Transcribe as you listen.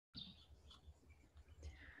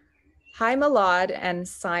Hi, Milad and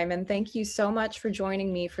Simon. Thank you so much for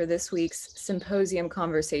joining me for this week's symposium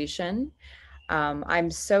conversation.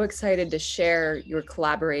 I'm so excited to share your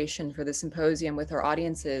collaboration for the symposium with our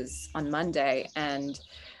audiences on Monday, and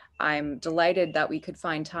I'm delighted that we could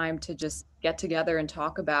find time to just get together and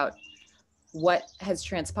talk about what has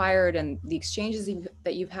transpired and the exchanges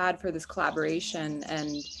that you've had for this collaboration.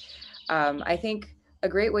 And I think a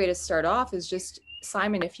great way to start off is just,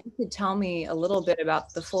 Simon, if you could tell me a little bit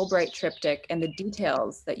about the Fulbright triptych and the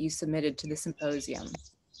details that you submitted to the symposium.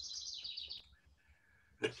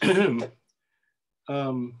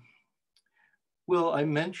 Well, I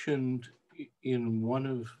mentioned in one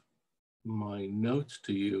of my notes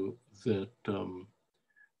to you that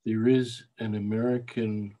there is an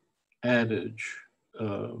American adage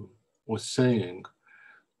or saying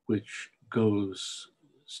which goes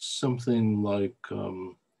something like,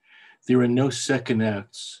 there are no second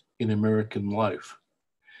acts in American life.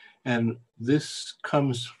 And this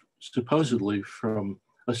comes supposedly from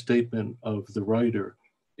a statement of the writer,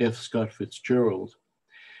 F. Scott Fitzgerald.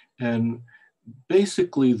 And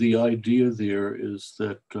basically the idea there is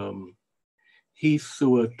that he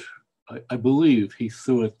thought, I believe he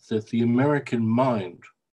thought that the American mind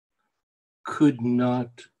could not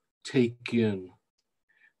take in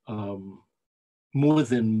more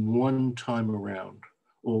than one time around,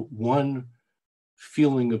 or one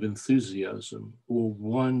feeling of enthusiasm, or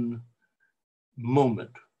one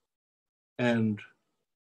moment. And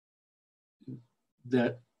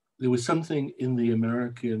that there was something in the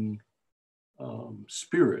American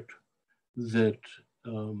spirit that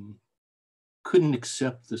couldn't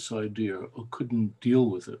accept this idea or couldn't deal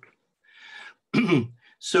with it.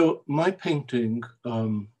 So my painting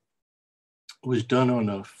was done on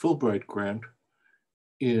a Fulbright grant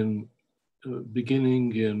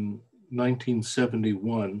beginning in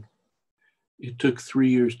 1971. It took 3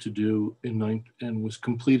 years to do and was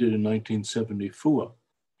completed in 1974.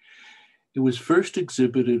 It was first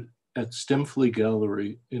exhibited at Stemfley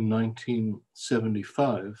Gallery in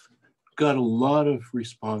 1975, got a lot of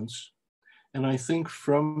response. And I think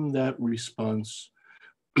from that response,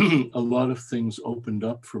 a lot of things opened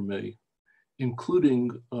up for me,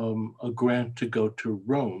 including a grant to go to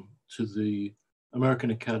Rome, to the American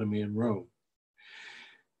Academy in Rome.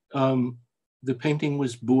 The painting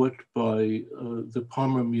was bought by the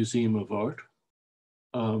Parma Museum of Art.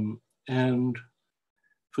 And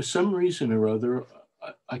for some reason or other,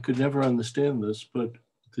 I could never understand this, but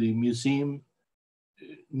the museum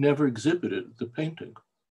never exhibited the painting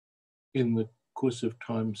in the course of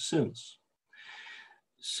time since.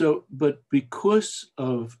 So, but because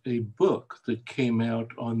of a book that came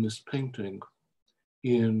out on this painting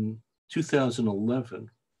in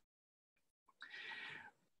 2011,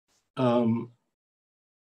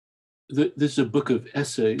 there's a book of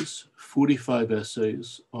essays, 45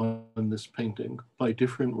 essays on this painting by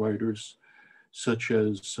different writers, such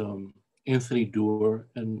as Anthony Doerr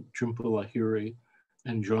and Jhumpa Lahiri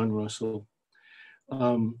and John Russell.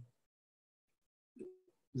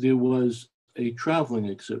 There was a traveling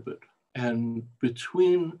exhibit, and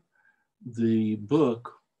between the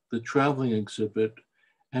book, the traveling exhibit,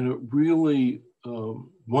 and a really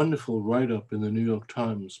wonderful write-up in the New York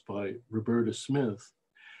Times by Roberta Smith,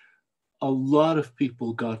 a lot of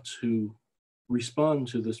people got to respond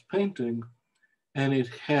to this painting, and it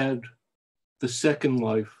had the second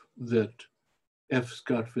life that F.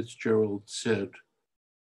 Scott Fitzgerald said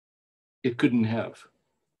it couldn't have.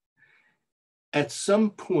 At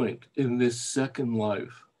some point in this second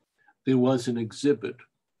life, there was an exhibit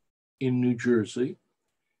in New Jersey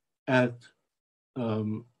at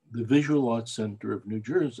the Visual Arts Center of New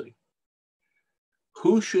Jersey.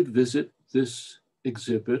 Who should visit this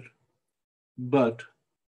exhibit but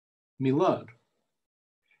Milad?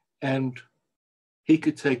 And he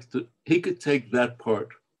could take that part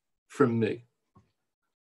from me.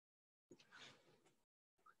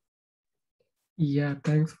 Yeah,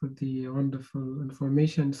 thanks for the wonderful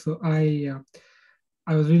information. So I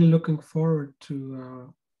was really looking forward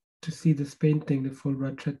to see this painting, the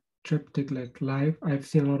Fulbright triptych, like live. I've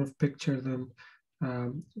seen a lot of pictures and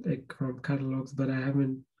like from catalogs, but I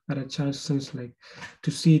haven't had a chance since like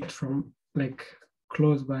to see it from like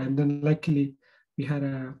close by. And then luckily we had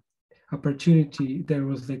a opportunity. There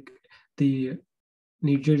was like the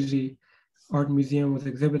New Jersey Art Museum was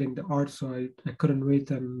exhibiting the art, so I couldn't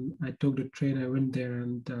wait, and I took the train. I went there,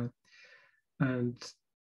 and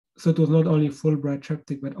so it was not only Fulbright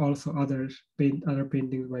triptych, but also other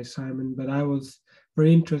paintings by Simon. But I was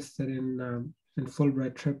very interested in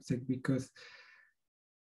Fulbright triptych because,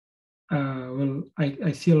 well,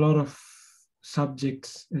 I see a lot of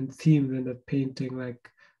subjects and themes in that painting.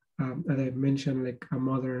 Like as I mentioned, like a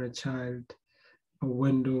mother and a child, a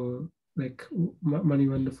window, like many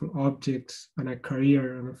wonderful objects, and a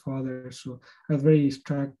career and a father. So I was very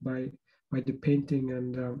struck by the painting,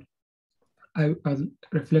 and I was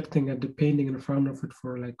reflecting at the painting in front of it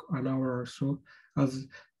for like an hour or so. I was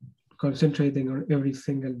concentrating on every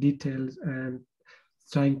single details and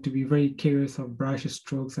trying to be very curious of brush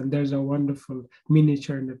strokes. And there's a wonderful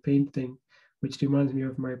miniature in the painting, which reminds me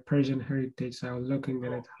of my Persian heritage. So I was looking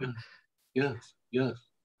at it. Yes, yes.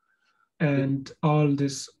 And all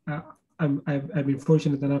this, I've been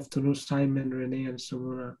fortunate enough to know Simon, Renee, and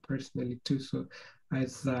Simona personally too. So I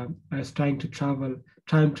was trying to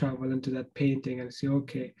time travel into that painting and say,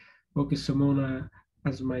 okay, Simona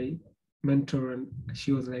as my mentor, and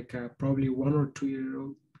she was like probably 1 or 2 years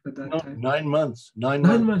old at that time. 9 months. 9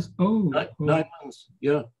 9 months. months. Oh, 9 months.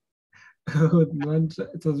 Yeah.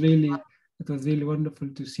 It was really wonderful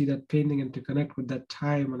to see that painting and to connect with that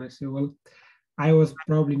time. And I say, well, I was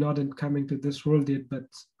probably not in coming to this world yet, but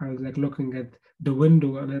I was like looking at the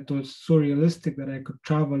window, and it was so realistic that I could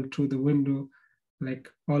travel through the window, like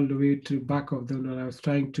all the way to the back of the window. I was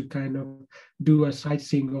trying to kind of do a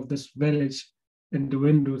sightseeing of this village in the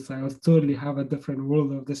windows. I was totally have a different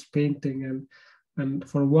world of this painting, and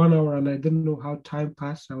for 1 hour, and I didn't know how time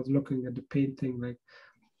passed. I was looking at the painting,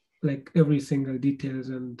 like every single details,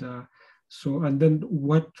 and and then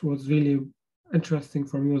what was really interesting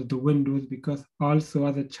for me was the windows, because also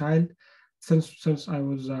as a child, since I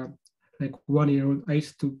was like 1 year old, I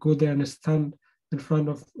used to go there and stand in front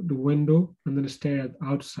of the window and then stare at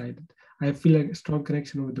outside. I feel like a strong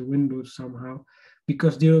connection with the windows somehow,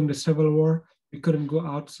 because during the Civil War we couldn't go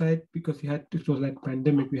outside because it was like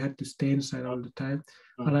pandemic, we had to stay inside all the time.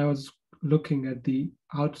 And I was looking at the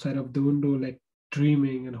outside of the window, like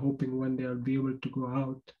dreaming and hoping one day I'll be able to go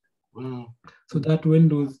out. So that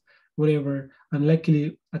windows, whatever. And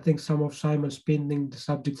luckily, I think some of Simon's painting, the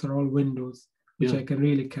subjects are all windows, which I can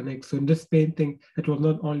really connect. So in this painting, it was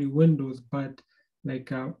not only windows, but like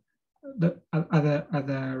the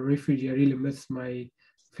other refugee, I really miss my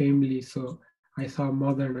family. So I saw a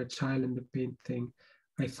mother and a child in the painting.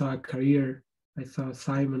 I saw a career. I saw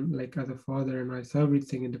Simon like as a father, and I saw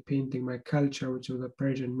everything in the painting, my culture, which was a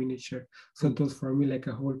Persian miniature. So it was for me like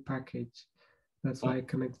a whole package. That's why I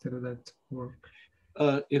connected to that work.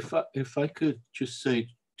 If I could just say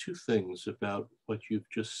two things about what you've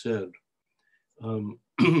just said.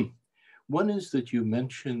 One is that you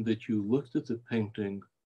mentioned that you looked at the painting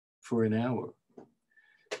for an hour.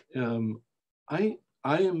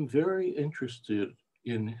 I am very interested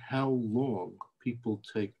in how long people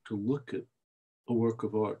take to look at a work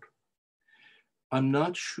of art. I'm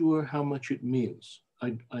not sure how much it means.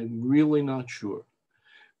 I'm really not sure.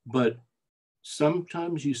 But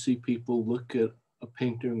sometimes you see people look at a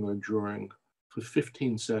painting or drawing for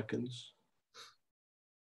 15 seconds,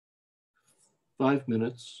 5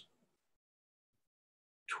 minutes,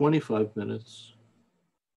 25 minutes,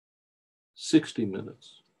 60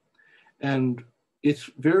 minutes. And it's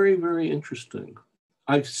very, very interesting.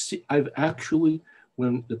 I've actually,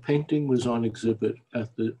 when the painting was on exhibit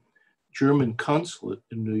at the German consulate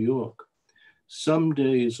in New York, some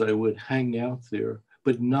days I would hang out there,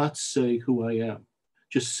 but not say who I am,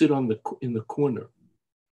 just sit in the corner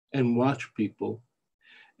and watch people.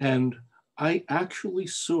 And I actually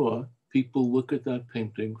saw people look at that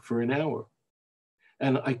painting for an hour,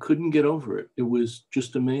 and I couldn't get over it. It was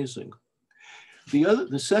just amazing.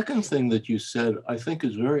 The second thing that you said, I think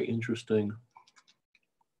is very interesting.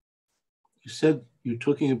 You said you're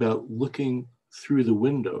talking about looking through the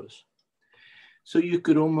windows. So you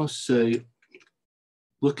could almost say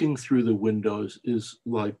looking through the windows is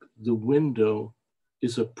like the window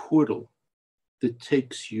is a portal that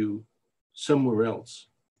takes you somewhere else.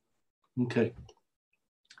 Okay.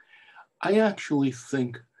 I actually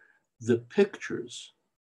think the pictures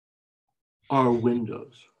are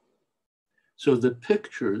windows. So the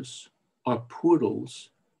pictures are portals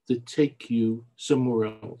that take you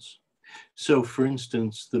somewhere else. So for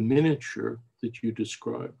instance, the miniature that you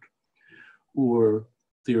described, or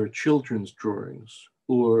there are children's drawings,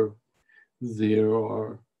 or there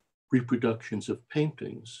are reproductions of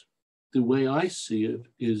paintings. The way I see it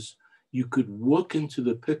is you could walk into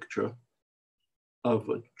the picture of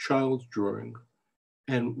a child's drawing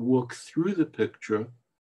and walk through the picture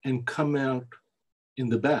and come out in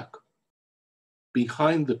the back,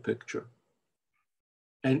 behind the picture.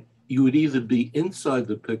 And you would either be inside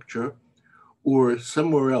the picture or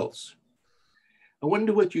somewhere else. I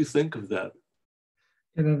wonder what you think of that.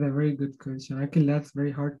 Yeah, that's a very good question. Actually, that's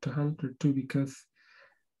very hard to answer too, because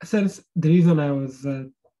since the reason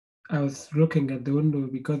I was looking at the window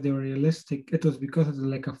because they were realistic. It was because it's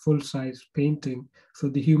like a full-size painting. So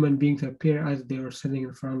the human beings appear as they were sitting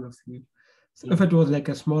in front of you. So if it was like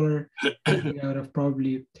a smaller painting, I would have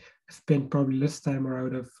probably spent probably less time, or I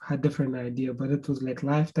would have had different idea. But it was like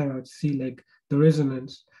lifetime. I would see like the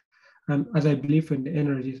resonance, and as I believe in the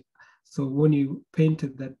energy. So when you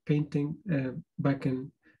painted that painting back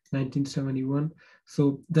in 1971,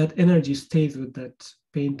 so that energy stays with that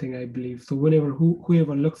painting, I believe. So whenever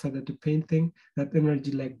whoever looks at the painting, that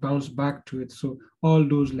energy like bounce back to it. So all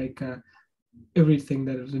those like everything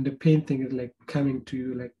that is in the painting is like coming to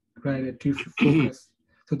you, like right at you focus.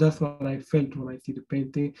 So that's what I felt when I see the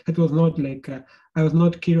painting. It was not like I was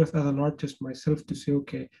not curious as an artist myself to say,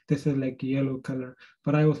 okay, this is like yellow color,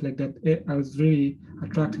 but I was like that. I was really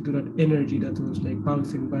attracted to that energy that was like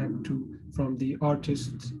bouncing back to from the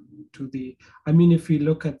artist to the. I mean, if we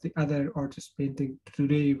look at the other artist painting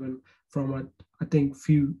today, even from I think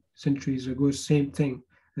few centuries ago, same thing.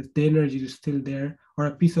 That the energy is still there, or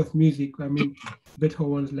a piece of music. I mean,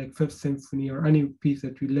 Beethoven's like Fifth Symphony or any piece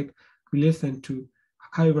that we listen to.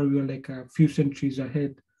 However, we are like a few centuries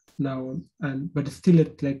ahead now, and but still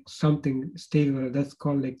it like something stable. That's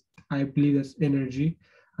called like I believe that's energy,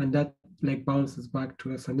 and that like bounces back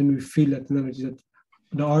to us, and then we feel that energy that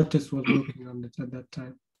the artist was working on it at that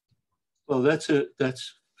time. Well, that's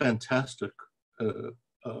fantastic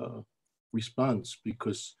response,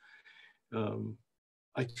 because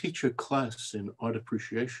I teach a class in art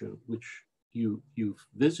appreciation, which you've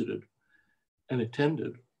visited and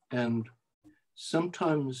attended, and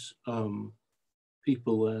sometimes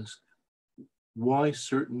people ask why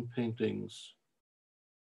certain paintings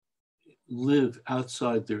live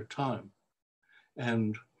outside their time.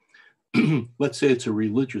 And let's say it's a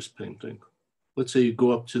religious painting. Let's say you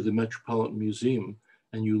go up to the Metropolitan Museum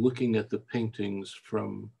and you're looking at the paintings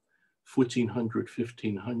from 1400,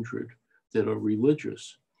 1500 that are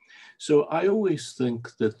religious. So I always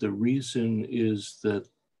think that the reason is that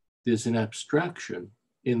there's an abstraction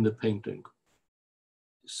in the painting,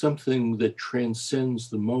 something that transcends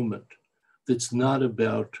the moment, that's not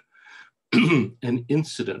about an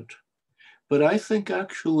incident. But I think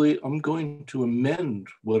actually I'm going to amend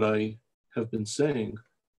what I have been saying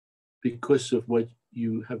because of what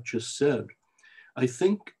you have just said. I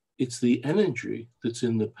think it's the energy that's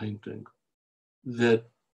in the painting that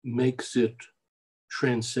makes it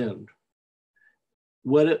transcend.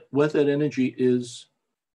 What that energy is,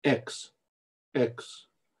 X,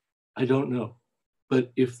 I don't know.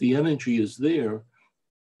 But if the energy is there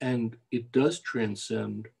and it does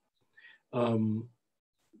transcend,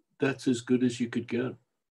 that's as good as you could get.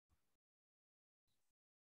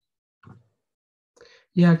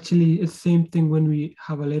 Yeah, actually, it's the same thing when we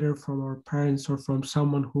have a letter from our parents or from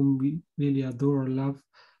someone whom we really adore or love.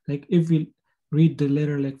 Like if we read the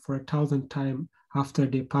letter like for 1,000 times after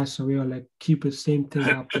they pass away, or like keep the same thing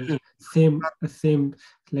up, the same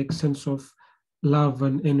like sense of love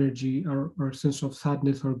and energy, or sense of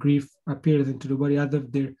sadness or grief appears into the body as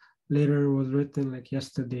if their letter was written like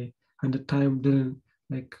yesterday and the time didn't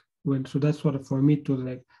like when. So that's what for me it was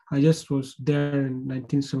like. I just was there in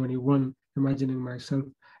 1971 imagining myself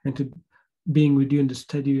and to being with you in the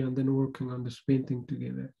studio and then working on this painting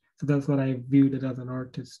together. So that's what I viewed it as an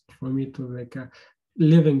artist. For me, it was like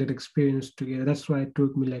living that experience together. That's why it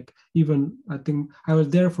took me like even I think I was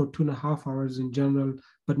there for 2.5 hours in general,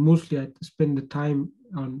 but mostly I spent the time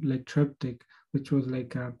on like triptych, which was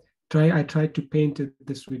like I tried to paint it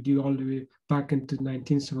this with you all the way back into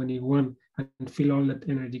 1971 and feel all that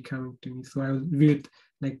energy coming to me. So I viewed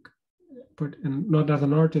like but and not as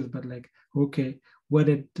an artist, but like, okay, what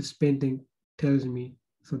did this painting tells me?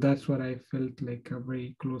 So that's what I felt like a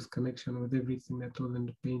very close connection with everything that was in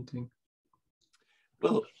the painting.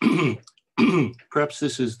 Well, perhaps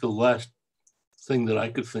this is the last thing that I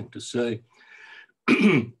could think to say,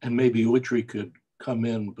 and maybe Audrey could come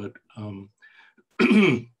in, but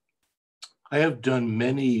I have done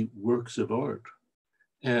many works of art,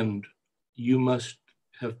 and you must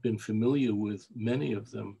have been familiar with many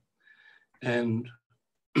of them. And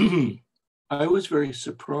I was very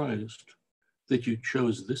surprised that you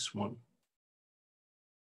chose this one.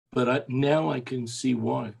 But now I can see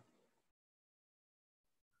why.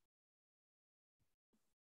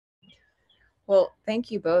 Well, thank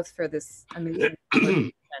you both for this amazing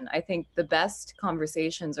conversation. I think the best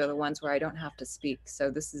conversations are the ones where I don't have to speak. So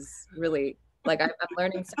this is really like I'm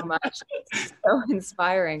learning so much. It's so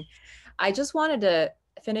inspiring. I just wanted to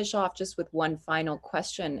finish off just with one final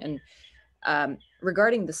question, and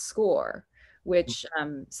regarding the score, which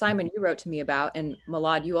Simon, you wrote to me about, and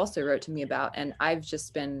Milad, you also wrote to me about, and I've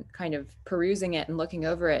just been kind of perusing it and looking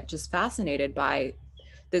over it, just fascinated by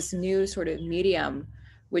this new sort of medium,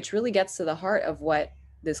 which really gets to the heart of what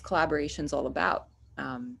this collaboration is all about.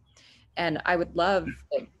 And I would love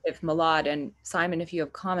if Milad and Simon, if you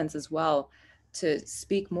have comments as well, to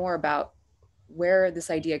speak more about where this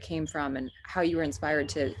idea came from and how you were inspired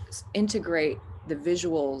to integrate the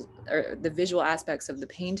visuals or the visual aspects of the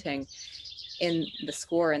painting in the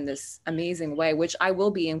score in this amazing way, which I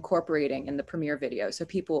will be incorporating in the premiere video. So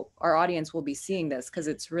people, our audience will be seeing this because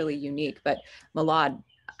it's really unique. But Milad,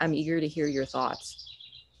 I'm eager to hear your thoughts.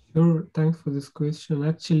 Sure, thanks for this question.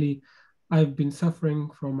 Actually, I've been suffering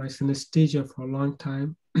from my synesthesia for a long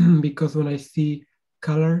time because when I see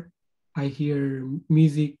color, I hear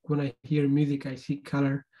music. When I hear music, I see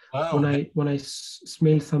color. Wow. When I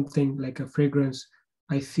smell something like a fragrance,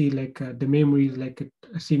 I see like the memories, like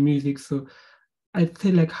I see music. So I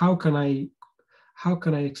feel like how can I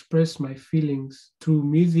express my feelings through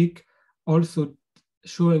music, also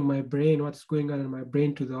showing my brain what's going on in my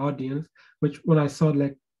brain to the audience. Which when I saw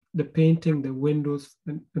like the painting, the windows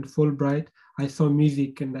and Fulbright, I saw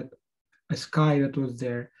music and that a sky that was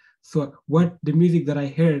there. So what the music that I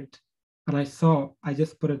heard and I saw, I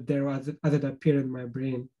just put it there as it appeared in my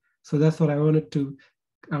brain. So that's what I wanted to.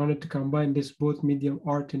 I wanted to combine this both medium,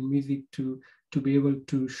 art and music, to be able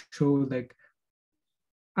to show like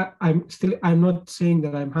I'm not saying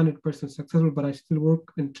that I'm 100% successful, but I still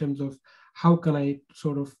work in terms of how can I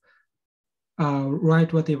sort of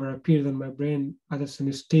write whatever appears in my brain as a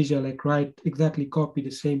synesthesia, like write exactly copy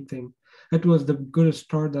the same thing. That was the good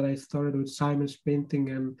start that I started with Simon's painting,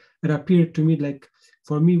 and it appeared to me like,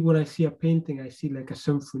 for me, when I see a painting, I see like a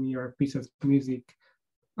symphony or a piece of music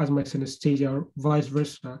as my synesthesia, or vice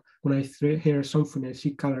versa. When I hear a symphony, I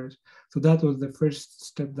see colors. So that was the first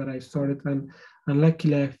step that I started, and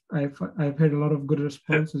luckily I've heard a lot of good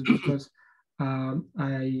responses because I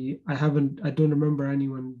don't remember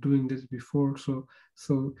anyone doing this before. So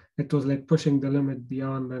it was like pushing the limit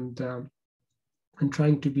beyond and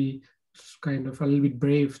trying to be kind of a little bit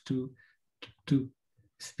brave to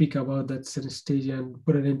speak about that synesthesia and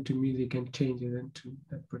put it into music and change it into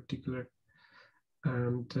that particular.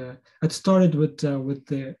 And it started with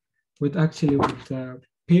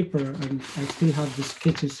paper, and I still have the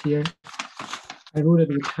sketches here. I wrote it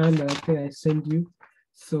with hand, and I think I sent you.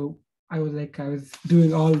 So I was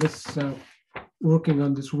doing all this, working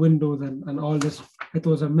on this windows and all this. It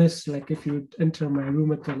was a mess. Like if you enter my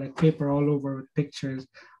room, it was like paper all over with pictures.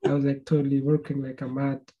 I was like totally working like a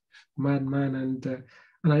madman, and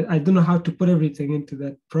I don't know how to put everything into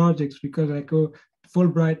that project because like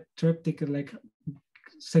Fulbright triptych and like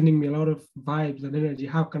sending me a lot of vibes and energy.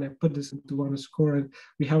 How can I put this into one score? And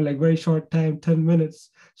we have like very short time, 10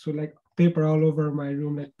 minutes. So like paper all over my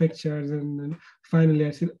room, like pictures. And finally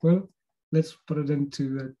I said, well, let's put it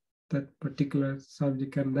into that particular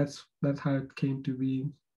subject. And that's how it came to be.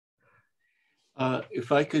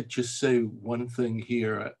 If I could just say one thing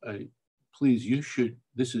here, please,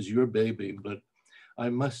 this is your baby, but I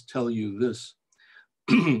must tell you this.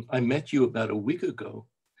 I met you about a week ago.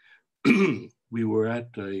 We were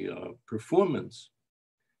at a performance,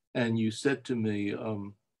 and you said to me,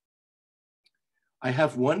 I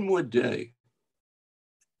have one more day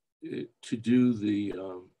to do the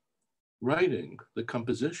writing, the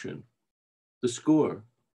composition, the score,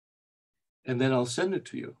 and then I'll send it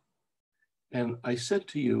to you. And I said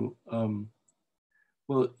to you,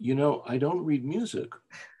 well, I don't read music.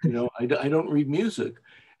 I don't read music.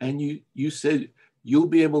 And you said, you'll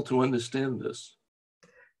be able to understand this.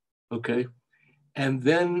 Okay. And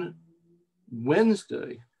then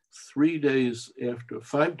Wednesday, 5 days after,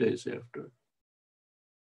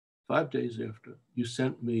 you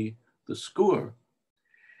sent me the score.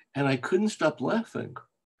 And I couldn't stop laughing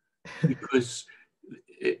because,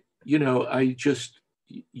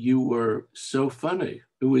 you were so funny.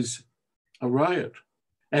 It was a riot.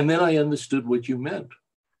 And then I understood what you meant.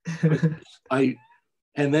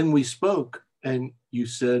 And then we spoke and you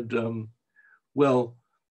said, well,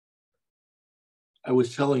 I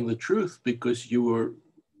was telling the truth because you were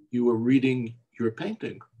reading your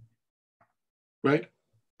painting, right?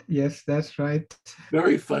 Yes, that's right.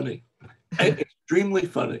 Very funny, extremely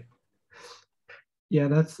funny. Yeah,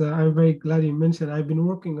 that's. I'm very glad you mentioned. I've been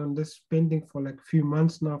working on this painting for like a few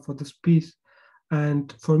months now for this piece,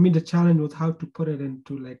 and for me the challenge was how to put it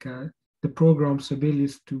into like the program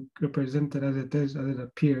Sibelius to represent it as it is, as it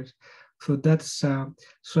appears. So that's. So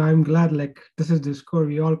I'm glad like this is the score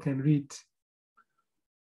we all can read.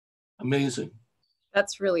 Amazing.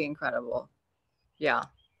 That's really incredible. Yeah.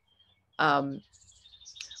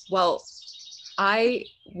 Well, I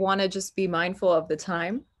want to just be mindful of the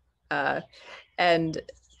time and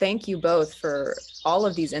thank you both for all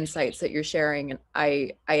of these insights that you're sharing. And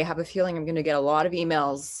I have a feeling I'm going to get a lot of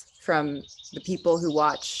emails from the people who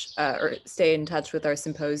watch or stay in touch with our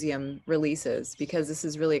symposium releases, because this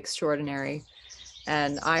is really extraordinary.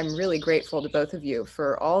 And I'm really grateful to both of you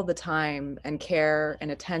for all the time and care and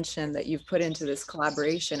attention that you've put into this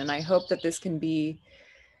collaboration. And I hope that this can be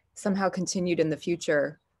somehow continued in the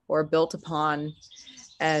future or built upon.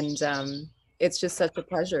 And it's just such a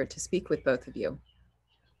pleasure to speak with both of you.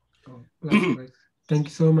 Oh, likewise. Thank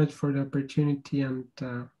you so much for the opportunity, and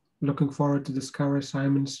looking forward to discover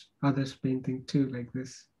Simon's others painting too, like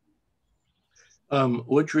this.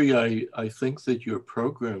 Audrey, I think that your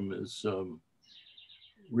program is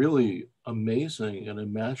really amazing and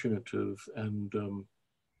imaginative and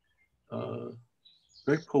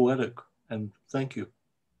very poetic. And thank you.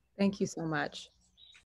 Thank you so much.